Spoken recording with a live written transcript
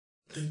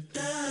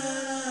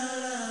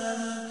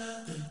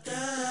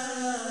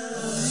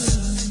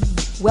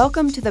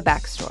Welcome to The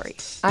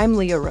Backstory. I'm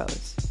Leah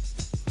Rose.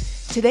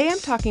 Today I'm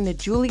talking to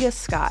Julia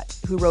Scott,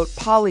 who wrote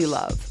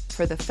Polylove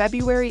for the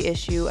February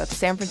issue of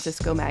San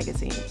Francisco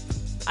Magazine.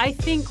 I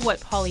think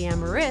what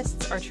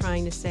polyamorists are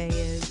trying to say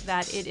is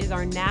that it is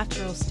our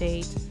natural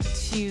state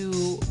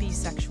to be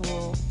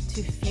sexual,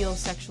 to feel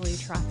sexually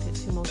attracted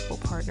to multiple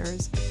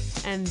partners,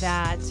 and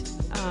that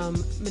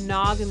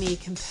monogamy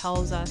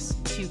compels us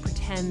to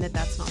pretend that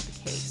that's not the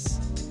case.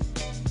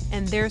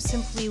 And they're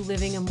simply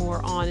living a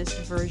more honest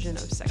version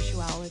of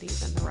sexuality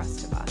than the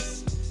rest of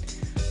us.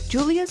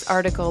 Julia's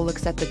article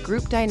looks at the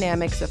group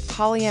dynamics of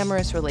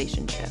polyamorous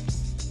relationships.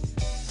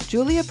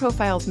 Julia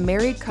profiles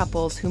married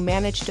couples who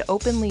manage to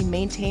openly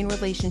maintain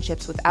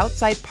relationships with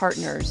outside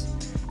partners,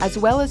 as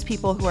well as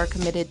people who are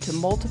committed to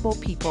multiple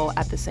people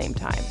at the same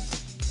time.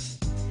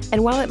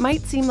 And while it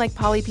might seem like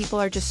poly people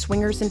are just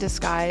swingers in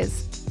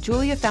disguise,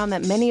 Julia found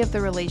that many of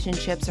the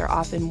relationships are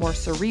often more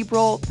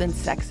cerebral than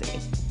sexy.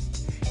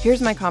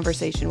 Here's my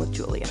conversation with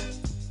Julia.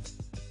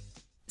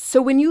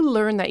 So when you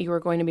learned that you were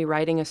going to be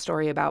writing a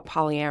story about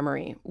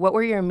polyamory, what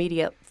were your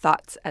immediate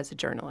thoughts as a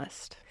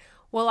journalist?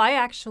 Well, I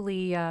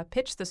actually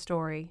pitched the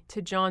story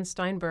to John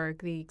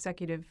Steinberg, the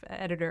executive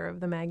editor of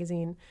the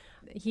magazine.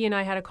 He and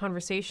I had a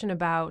conversation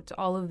about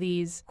all of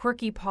these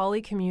quirky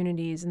poly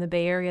communities in the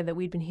Bay Area that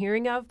we'd been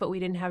hearing of, but we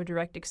didn't have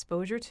direct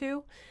exposure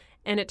to.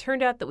 And it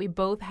turned out that we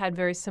both had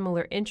very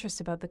similar interests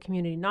about the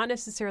community, not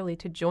necessarily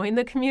to join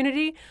the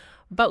community,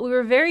 but we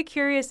were very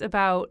curious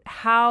about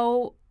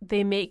how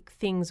they make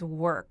things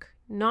work,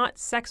 not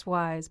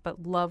sex-wise,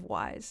 but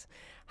love-wise,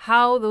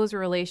 how those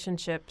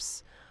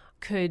relationships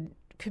could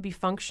be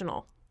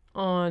functional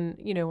on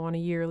a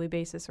yearly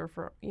basis or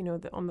for,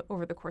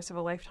 over the course of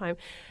a lifetime.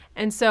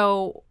 And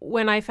so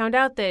when I found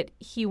out that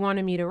he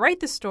wanted me to write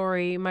the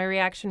story, my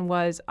reaction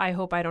was, I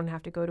hope I don't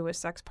have to go to a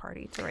sex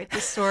party to write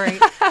this story.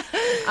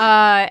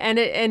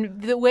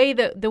 And the way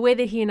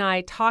that he and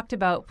I talked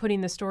about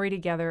putting the story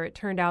together, it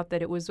turned out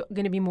that it was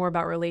going to be more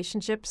about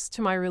relationships,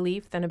 to my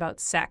relief, than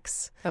about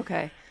sex.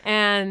 Okay.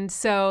 And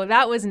so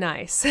that was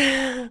nice.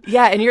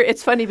 Yeah, and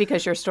it's funny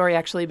because your story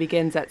actually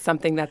begins at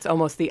something that's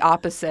almost the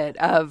opposite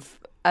of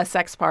a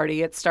sex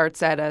party. It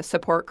starts at a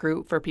support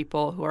group for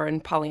people who are in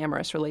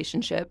polyamorous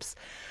relationships.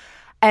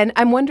 And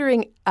I'm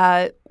wondering,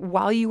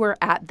 while you were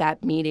at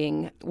that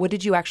meeting, what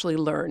did you actually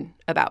learn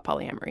about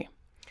polyamory?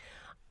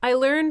 I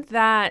learned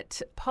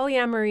that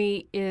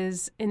polyamory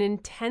is an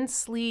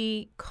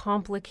intensely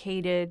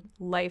complicated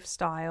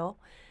lifestyle,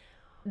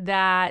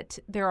 that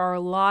there are a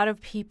lot of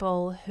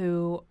people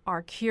who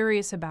are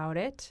curious about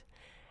it,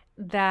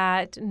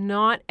 that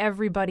not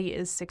everybody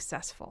is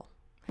successful.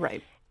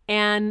 Right.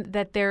 And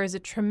that there is a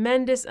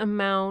tremendous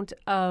amount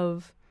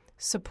of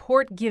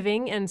support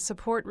giving and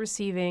support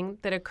receiving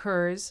that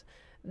occurs.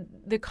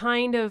 The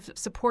kind of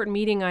support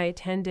meeting I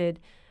attended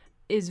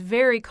is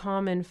very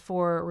common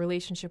for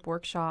relationship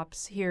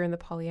workshops here in the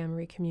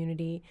polyamory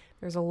community.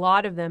 There's a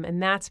lot of them,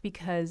 and that's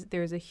because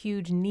there's a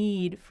huge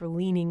need for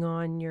leaning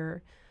on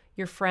your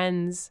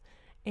friends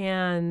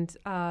and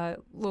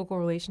local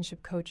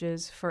relationship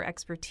coaches for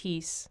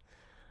expertise.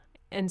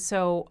 And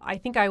so I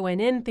think I went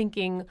in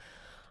thinking,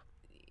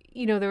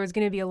 there was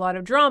going to be a lot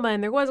of drama,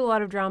 and there was a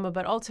lot of drama,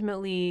 but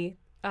ultimately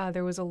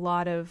there was a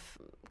lot of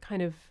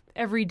kind of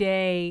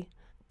everyday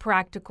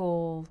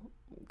practical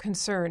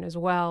concern as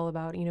well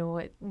about,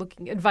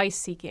 advice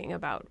seeking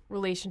about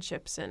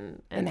relationships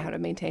and how to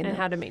maintain them.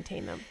 How to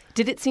maintain them.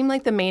 Did it seem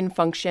like the main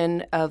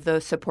function of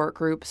those support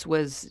groups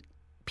was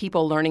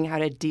people learning how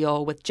to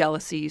deal with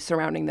jealousy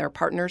surrounding their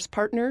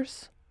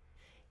partners?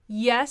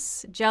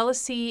 Yes,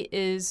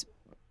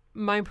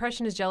 my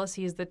impression is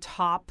jealousy is the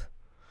top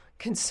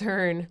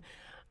concern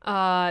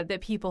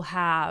that people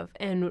have.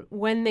 And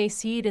when they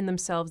see it in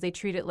themselves, they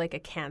treat it like a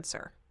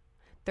cancer.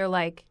 They're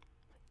like,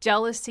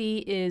 jealousy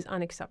is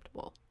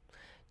unacceptable.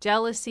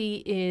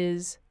 Jealousy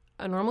is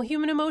a normal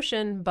human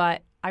emotion,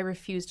 but I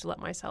refuse to let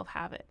myself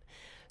have it.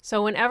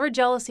 So whenever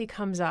jealousy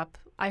comes up,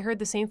 I heard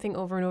the same thing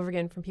over and over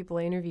again from people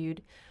I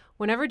interviewed.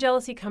 Whenever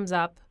jealousy comes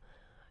up,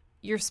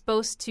 you're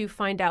supposed to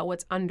find out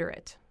what's under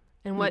it.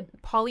 And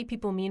what poly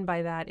people mean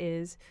by that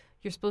is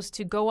you're supposed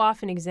to go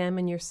off and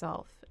examine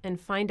yourself and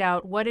find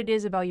out what it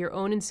is about your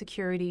own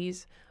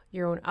insecurities,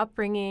 your own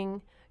upbringing,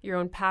 your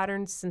own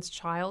patterns since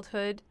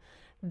childhood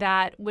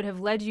that would have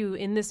led you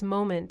in this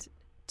moment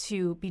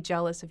to be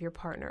jealous of your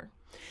partner.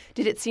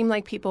 Did it seem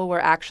like people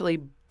were actually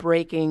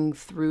breaking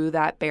through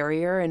that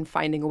barrier and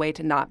finding a way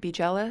to not be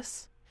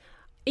jealous?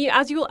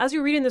 As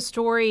you read in the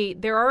story,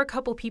 there are a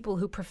couple people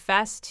who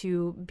profess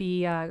to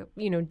be,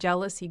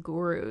 jealousy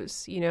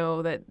gurus.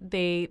 That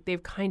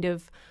they've kind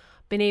of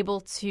been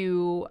able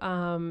to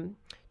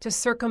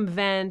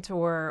circumvent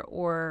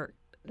or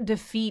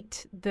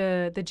defeat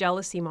the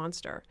jealousy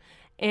monster,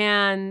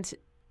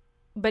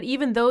 but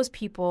even those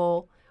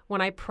people,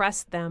 when I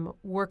pressed them,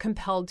 were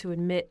compelled to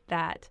admit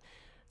that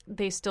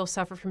they still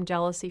suffer from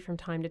jealousy from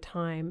time to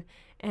time,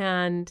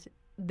 and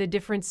the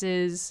difference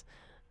is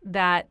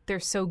that they're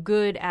so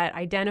good at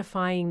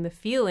identifying the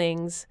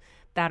feelings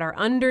that are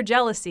under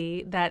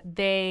jealousy that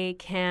they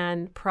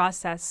can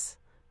process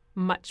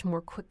much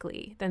more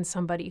quickly than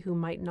somebody who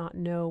might not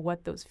know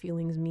what those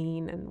feelings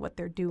mean and what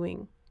they're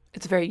doing.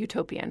 It's very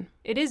utopian.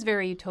 It is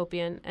very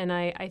utopian. And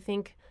I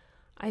think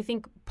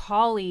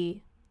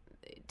poly,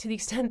 to the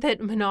extent that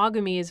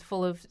monogamy is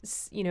full of,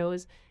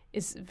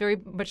 is very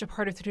much a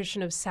part of the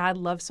tradition of sad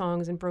love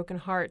songs and broken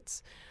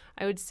hearts,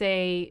 I would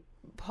say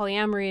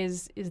polyamory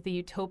is the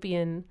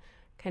utopian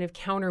kind of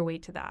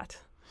counterweight to that.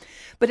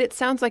 But it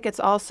sounds like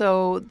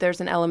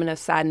there's an element of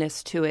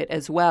sadness to it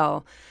as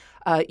well.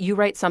 You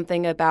write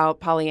something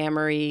about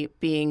polyamory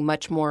being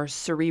much more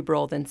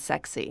cerebral than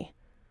sexy.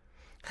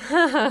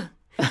 I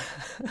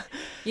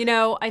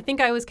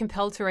think I was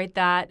compelled to write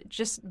that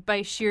just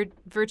by sheer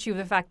virtue of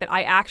the fact that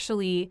I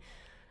actually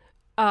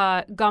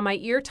got my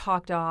ear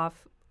talked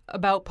off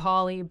about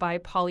poly by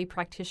poly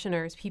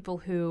practitioners, people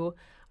who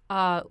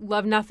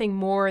love nothing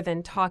more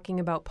than talking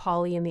about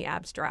poly in the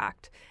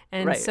abstract.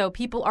 And right. So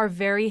people are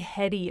very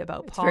heady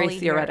about poly. It's very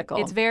theoretical.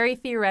 It's very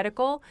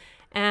theoretical.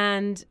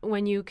 And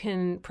when you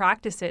can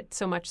practice it,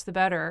 so much the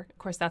better. Of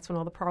course, that's when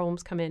all the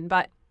problems come in.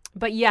 But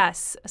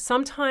yes,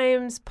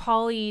 sometimes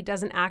poly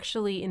doesn't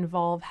actually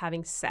involve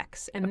having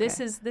sex. And okay.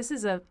 this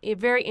is a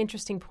very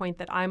interesting point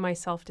that I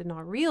myself did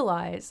not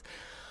realize.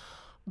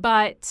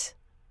 But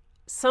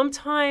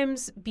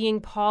sometimes being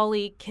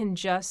poly can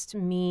just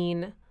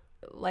mean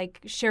like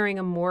sharing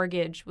a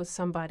mortgage with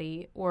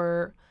somebody,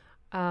 or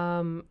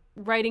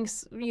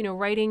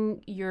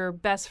writing your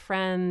best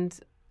friend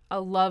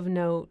a love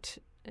note.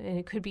 And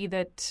it could be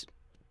that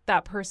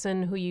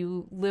person who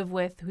you live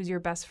with, who's your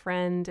best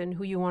friend and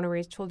who you want to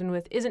raise children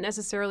with, isn't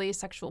necessarily a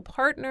sexual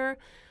partner,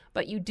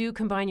 but you do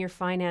combine your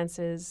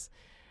finances,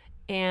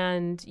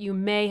 and you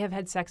may have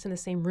had sex in the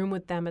same room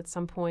with them at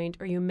some point,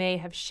 or you may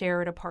have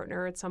shared a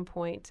partner at some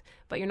point,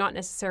 but you're not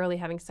necessarily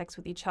having sex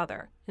with each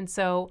other. And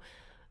so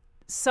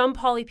some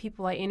poly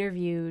people I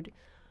interviewed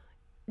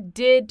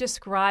did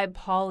describe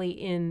poly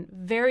in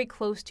very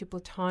close to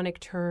platonic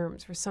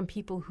terms for some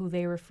people who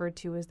they referred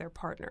to as their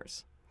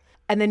partners.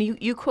 And then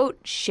you quote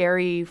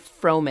Sherry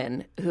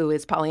Froman, who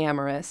is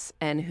polyamorous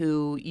and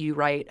who you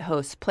write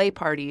hosts play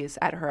parties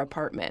at her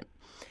apartment.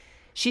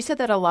 She said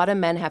that a lot of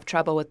men have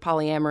trouble with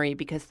polyamory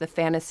because the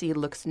fantasy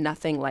looks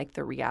nothing like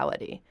the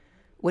reality.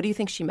 What do you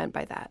think she meant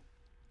by that?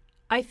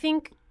 I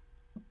think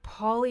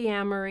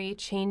polyamory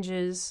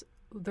changes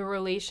the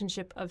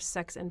relationship of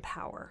sex and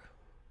power.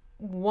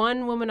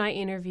 One woman I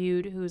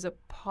interviewed, who's a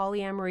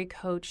polyamory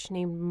coach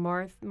named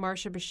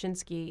Marcia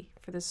Bashinsky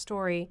for this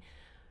story,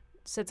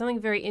 said something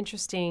very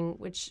interesting,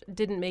 which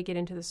didn't make it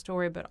into the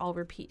story, but I'll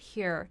repeat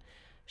here.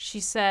 She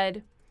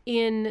said,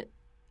 in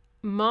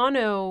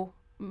monogamy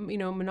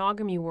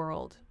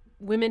world,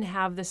 women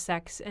have the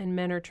sex and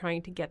men are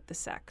trying to get the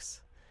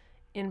sex.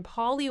 In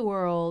poly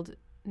world,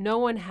 no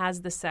one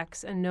has the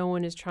sex and no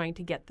one is trying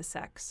to get the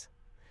sex.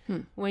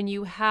 When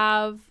you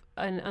have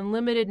an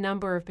unlimited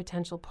number of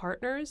potential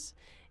partners,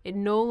 it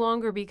no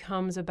longer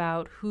becomes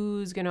about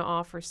who's going to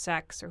offer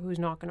sex or who's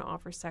not going to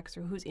offer sex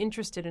or who's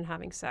interested in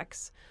having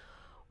sex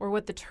or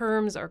what the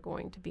terms are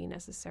going to be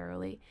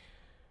necessarily.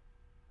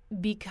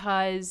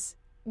 Because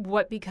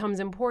what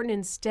becomes important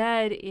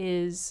instead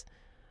is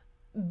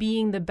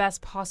being the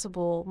best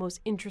possible, most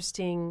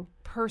interesting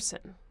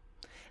person.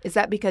 Is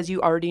that because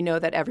you already know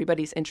that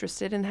everybody's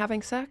interested in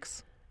having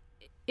sex?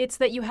 It's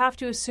that you have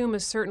to assume a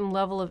certain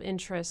level of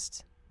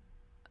interest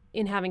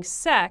in having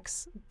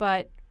sex,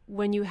 but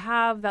when you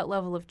have that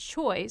level of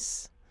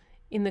choice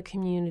in the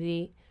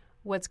community,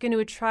 what's going to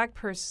attract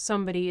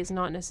somebody is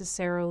not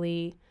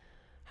necessarily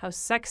how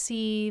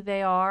sexy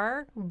they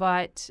are,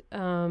 but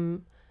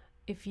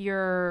if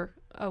you're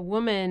a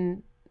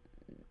woman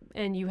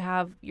and you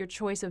have your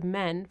choice of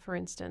men, for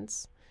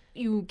instance,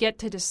 you get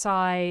to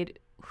decide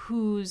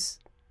who's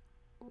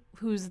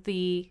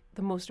the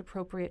most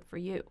appropriate for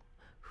you.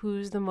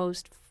 Who's the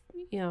most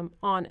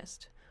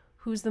honest,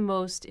 who's the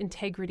most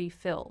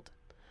integrity-filled,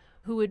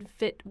 who would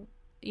fit,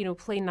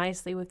 play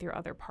nicely with your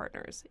other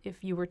partners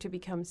if you were to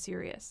become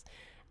serious.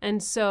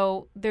 And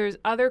so there's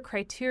other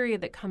criteria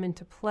that come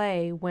into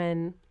play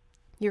when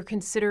you're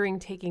considering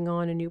taking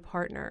on a new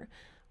partner.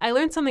 I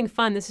learned something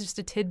fun, this is just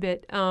a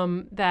tidbit,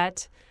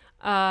 that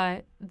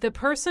the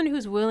person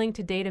who's willing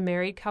to date a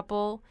married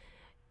couple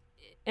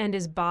and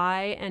is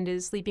bi and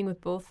is sleeping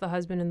with both the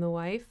husband and the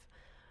wife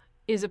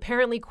is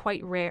apparently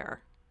quite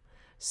rare.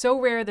 So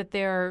rare that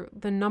they're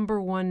the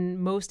number one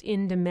most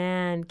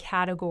in-demand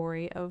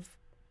category of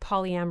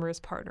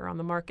polyamorous partner on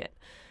the market.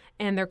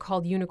 And they're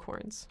called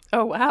unicorns.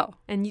 Oh, wow.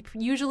 And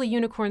usually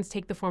unicorns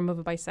take the form of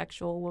a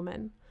bisexual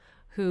woman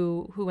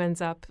who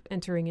ends up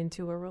entering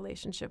into a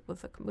relationship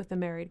with a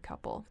married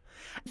couple.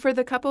 For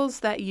the couples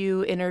that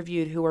you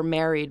interviewed who were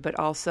married but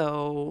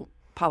also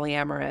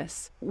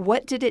polyamorous,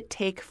 what did it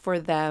take for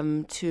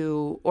them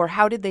or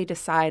how did they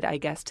decide, I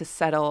guess, to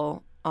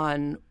settle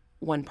on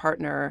one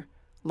partner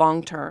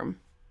long term?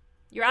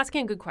 You're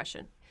asking a good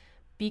question,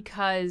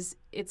 because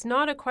it's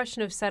not a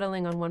question of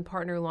settling on one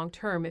partner long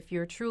term. If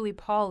you're truly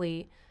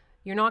poly,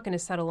 you're not going to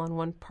settle on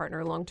one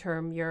partner long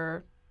term.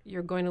 You're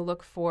going to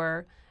look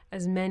for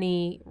as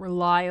many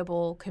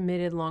reliable,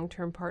 committed,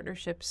 long-term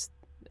partnerships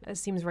as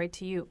seems right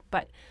to you.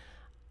 But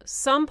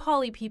some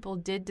poly people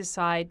did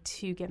decide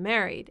to get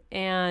married.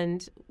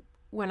 And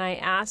when I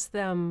asked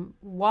them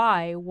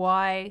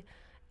why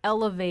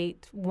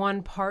elevate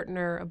one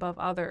partner above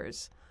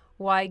others?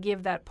 Why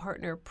give that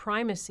partner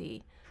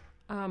primacy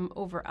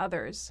over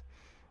others?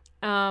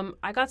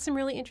 I got some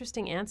really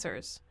interesting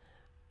answers.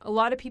 A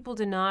lot of people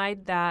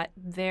denied that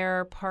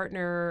their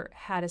partner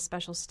had a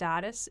special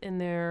status in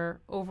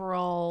their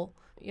overall,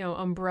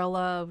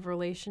 umbrella of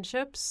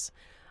relationships.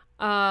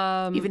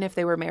 Even if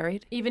they were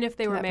married? Even if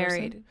they were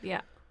married, person?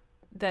 Yeah.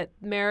 That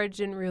marriage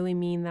didn't really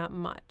mean that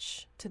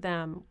much to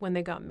them when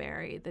they got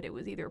married, that it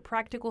was either a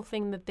practical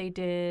thing that they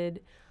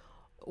did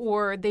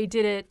or they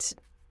did it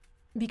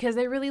because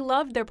they really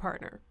loved their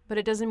partner. But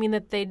it doesn't mean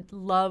that they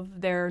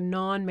love their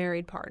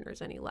non-married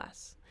partners any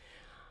less.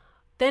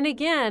 Then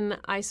again,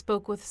 I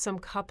spoke with some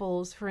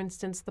couples, for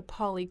instance, the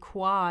poly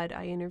quad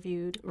I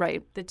interviewed,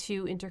 right? The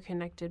two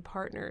interconnected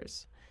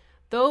partners.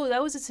 Though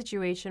that was a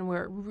situation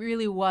where it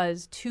really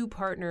was two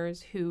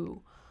partners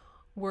who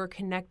were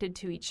connected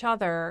to each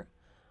other,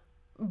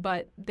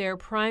 but their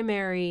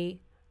primary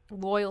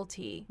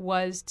loyalty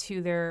was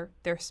to their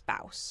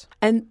spouse.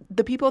 And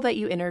the people that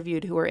you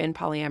interviewed who were in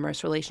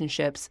polyamorous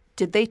relationships,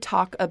 did they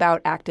talk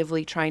about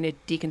actively trying to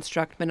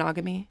deconstruct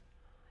monogamy?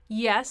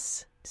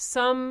 Yes.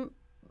 Some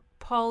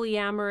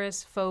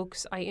polyamorous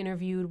folks I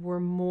interviewed were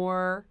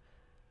more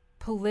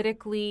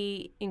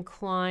politically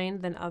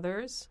inclined than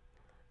others.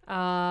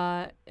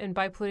 And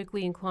by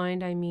politically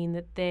inclined, I mean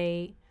that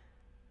they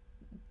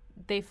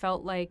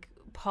felt like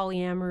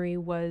polyamory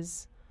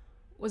was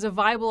a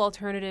viable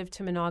alternative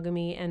to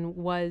monogamy and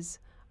was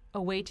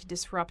a way to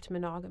disrupt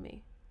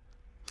monogamy.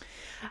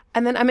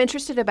 And then I'm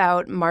interested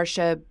about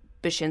Marcia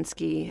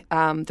Bashinsky,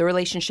 the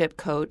relationship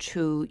coach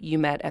who you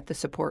met at the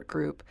support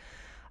group.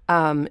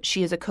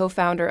 She is a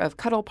co-founder of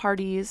Cuddle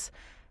Parties,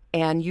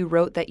 and you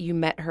wrote that you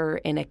met her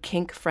in a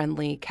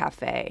kink-friendly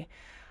cafe.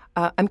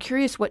 I'm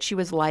curious what she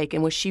was like,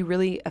 and was she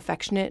really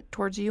affectionate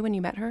towards you when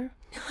you met her?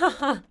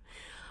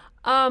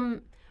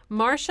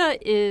 Marcia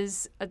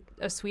is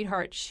a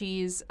sweetheart.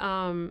 She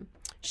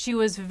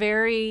was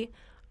very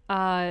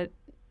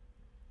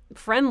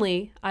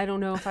friendly. I don't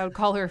know if I would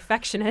call her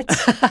affectionate.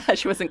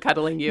 She wasn't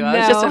cuddling you. No. I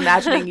was just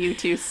imagining you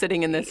two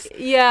sitting in this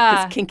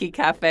kinky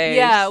cafe.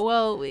 Yeah,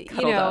 well,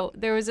 up.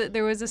 there was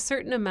a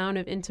certain amount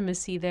of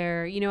intimacy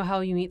there. You know how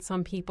you meet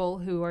some people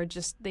who are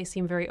they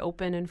seem very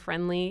open and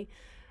friendly.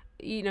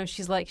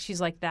 She's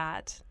like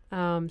that.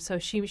 So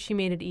she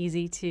made it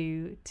easy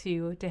to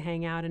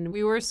hang out, and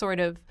we were sort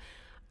of,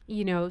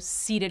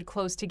 seated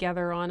close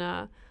together on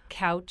a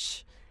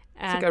couch.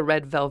 It's like a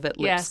red velvet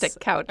lipstick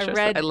couch.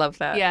 I love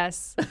that.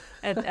 Yes,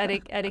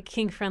 at a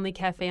kink-friendly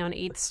cafe on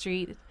 8th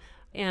Street.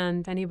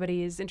 And if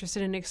anybody is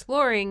interested in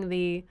exploring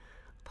the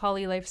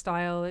poly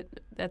lifestyle,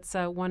 that's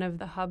one of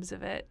the hubs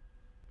of it.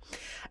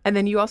 And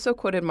then you also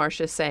quoted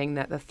Marcia saying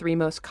that the 3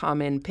 most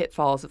common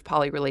pitfalls of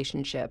poly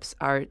relationships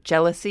are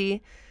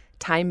jealousy,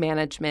 time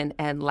management,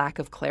 and lack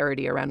of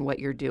clarity around what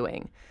you're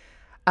doing,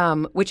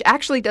 which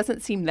actually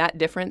doesn't seem that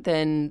different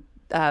than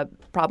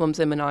problems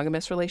in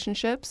monogamous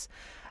relationships.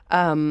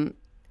 And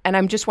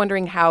I'm just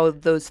wondering how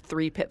those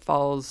 3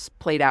 pitfalls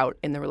played out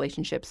in the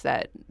relationships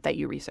that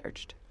you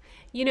researched.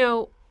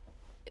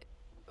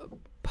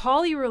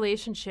 Poly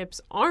relationships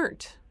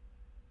aren't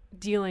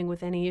dealing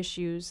with any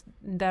issues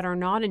that are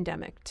not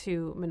endemic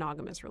to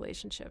monogamous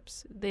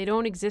relationships. They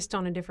don't exist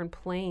on a different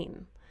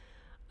plane.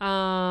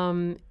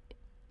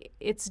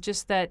 It's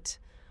just that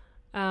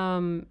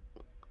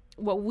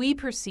what we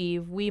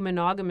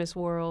monogamous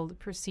world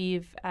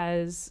perceive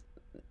as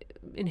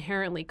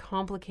inherently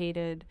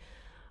complicated,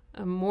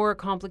 more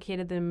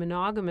complicated than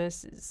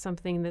monogamous, is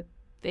something that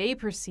they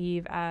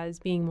perceive as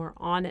being more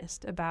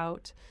honest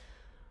about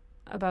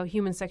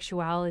human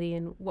sexuality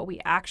and what we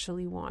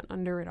actually want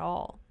under it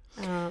all.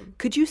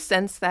 Could you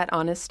sense that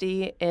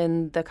honesty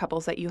in the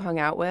couples that you hung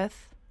out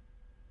with?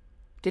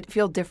 Did it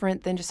feel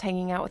different than just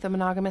hanging out with a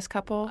monogamous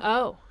couple?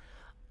 Oh,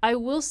 I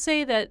will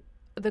say that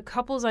the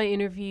couples I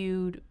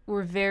interviewed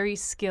were very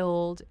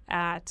skilled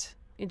at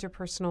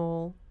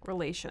interpersonal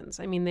relations.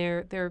 I mean,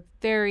 they're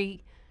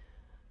very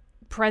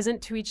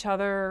present to each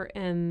other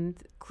and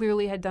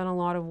clearly had done a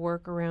lot of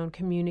work around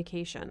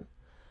communication.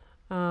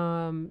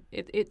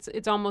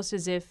 It's almost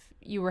as if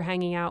you were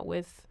hanging out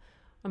with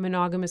a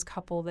monogamous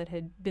couple that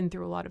had been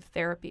through a lot of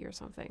therapy or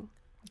something.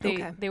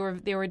 They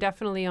were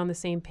definitely on the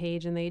same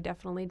page, and they had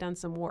definitely done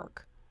some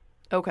work.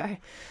 Okay.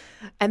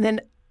 And then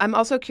I'm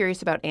also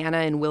curious about Anna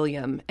and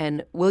William.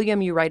 And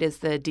William, you write, is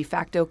the de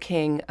facto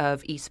king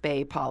of East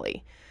Bay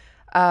poly.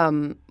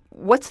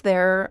 What's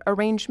their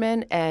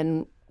arrangement,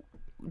 and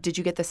did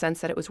you get the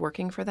sense that it was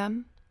working for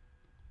them?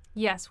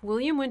 Yes,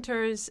 William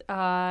Winters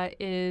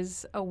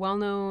is a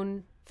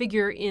well-known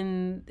figure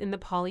in the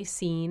poly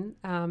scene.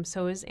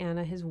 So is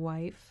Anna, his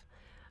wife.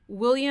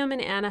 William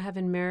and Anna have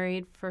been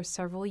married for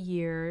several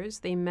years.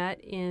 They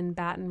met in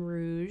Baton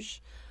Rouge.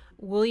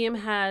 William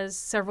has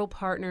several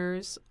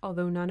partners,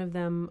 although none of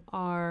them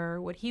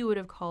are what he would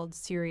have called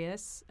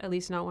serious, at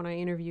least not when I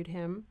interviewed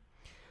him.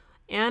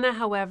 Anna,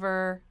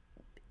 however,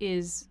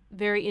 is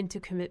very into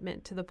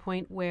commitment to the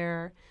point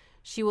where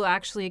she will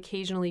actually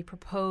occasionally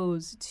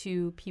propose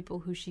to people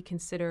who she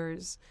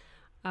considers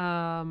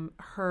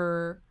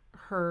her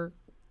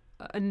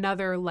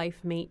another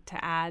life mate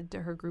to add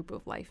to her group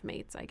of life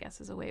mates, I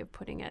guess is a way of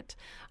putting it.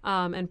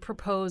 And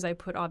propose, I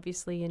put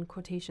obviously in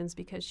quotations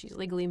because she's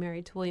legally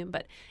married to William,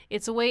 but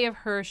it's a way of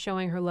her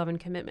showing her love and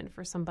commitment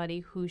for somebody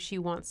who she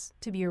wants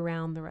to be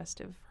around the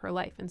rest of her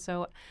life. And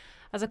so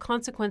as a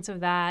consequence of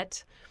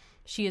that,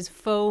 she is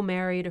faux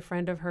married a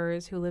friend of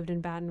hers who lives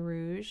in Baton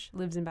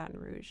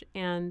Rouge,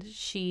 and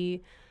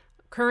she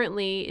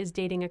currently is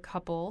dating a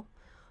couple,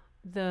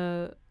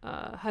 the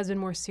husband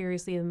more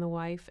seriously than the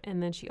wife,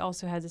 and then she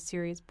also has a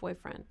serious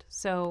boyfriend.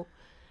 So,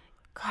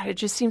 God, it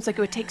just seems like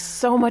it would take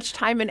so much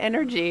time and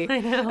energy. I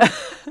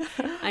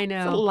know.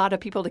 It's a lot of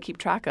people to keep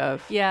track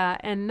of. Yeah,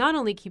 and not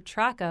only keep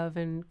track of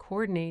and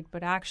coordinate,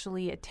 but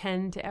actually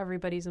attend to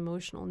everybody's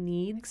emotional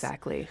needs.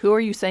 Exactly. Who are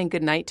you saying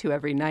goodnight to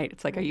every night?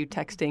 It's like, are you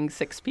texting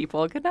 6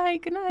 people, good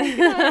night, good night,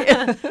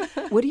 good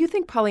night? What do you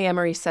think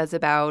polyamory says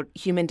about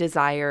human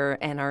desire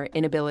and our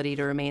inability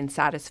to remain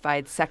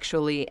satisfied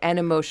sexually and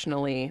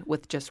emotionally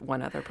with just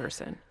one other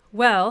person?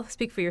 Well,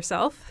 speak for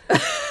yourself.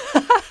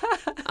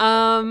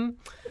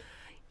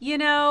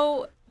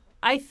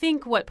 I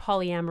think what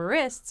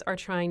polyamorists are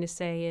trying to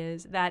say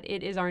is that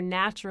it is our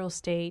natural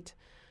state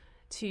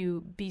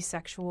to be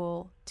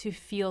sexual, to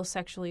feel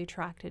sexually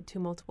attracted to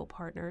multiple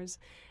partners,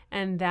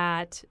 and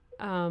that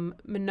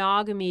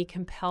monogamy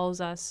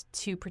compels us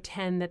to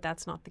pretend that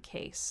that's not the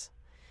case.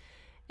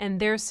 And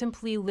they're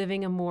simply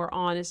living a more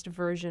honest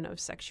version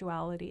of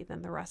sexuality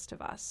than the rest of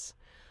us.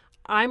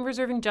 I'm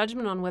reserving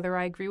judgment on whether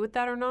I agree with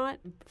that or not,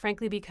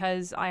 frankly,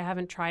 because I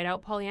haven't tried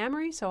out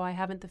polyamory, so I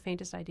haven't the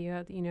faintest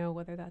idea,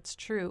 whether that's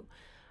true.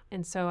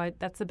 And so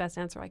that's the best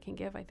answer I can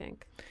give, I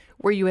think.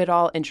 Were you at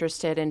all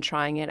interested in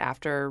trying it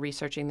after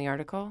researching the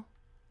article?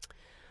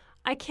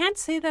 I can't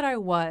say that I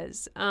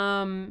was,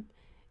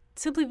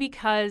 simply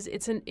because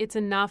it's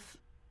enough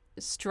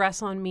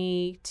stress on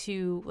me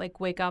to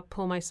wake up,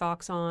 pull my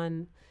socks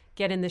on,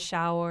 get in the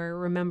shower,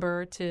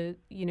 remember to,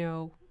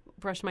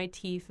 brush my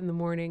teeth in the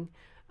morning.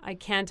 I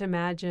can't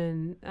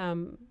imagine,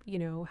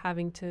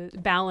 having to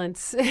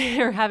balance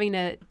or having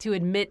to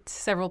admit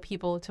several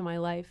people to my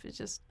life. It's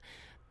just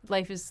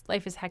life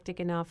is hectic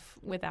enough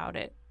without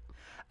it.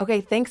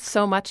 Okay, thanks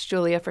so much,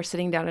 Julia, for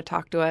sitting down to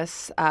talk to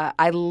us.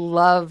 I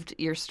loved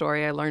your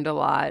story. I learned a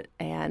lot,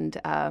 and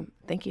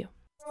thank you.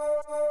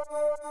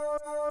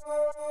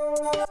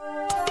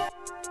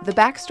 The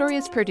Backstory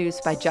is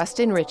produced by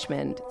Justin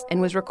Richmond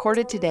and was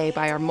recorded today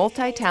by our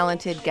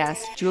multi-talented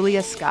guest,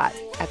 Julia Scott,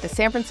 at the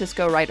San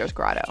Francisco Writers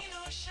Grotto.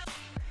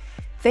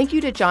 Thank you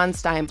to John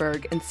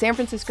Steinberg and San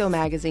Francisco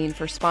Magazine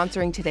for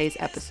sponsoring today's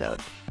episode.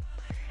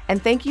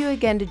 And thank you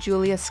again to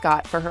Julia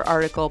Scott for her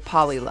article,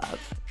 Polylove.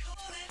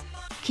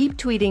 Keep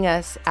tweeting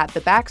us at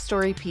The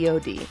Backstory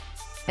POD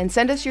and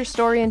send us your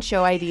story and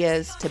show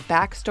ideas to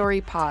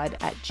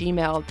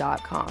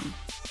backstorypod@gmail.com.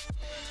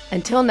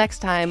 Until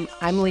next time,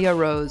 I'm Leah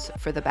Rose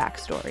for The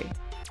Backstory.